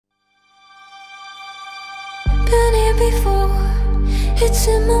before. It's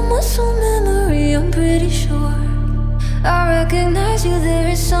in my muscle memory, I'm pretty sure. I recognize you, there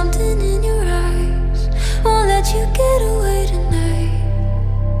is something in your eyes. Won't let you get away tonight.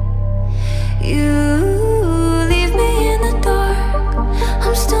 You leave me in the dark.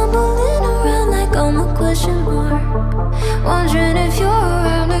 I'm stumbling around like I'm a question mark, wondering if you're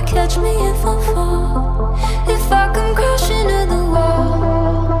around to catch me if I fall. If I come crashing to the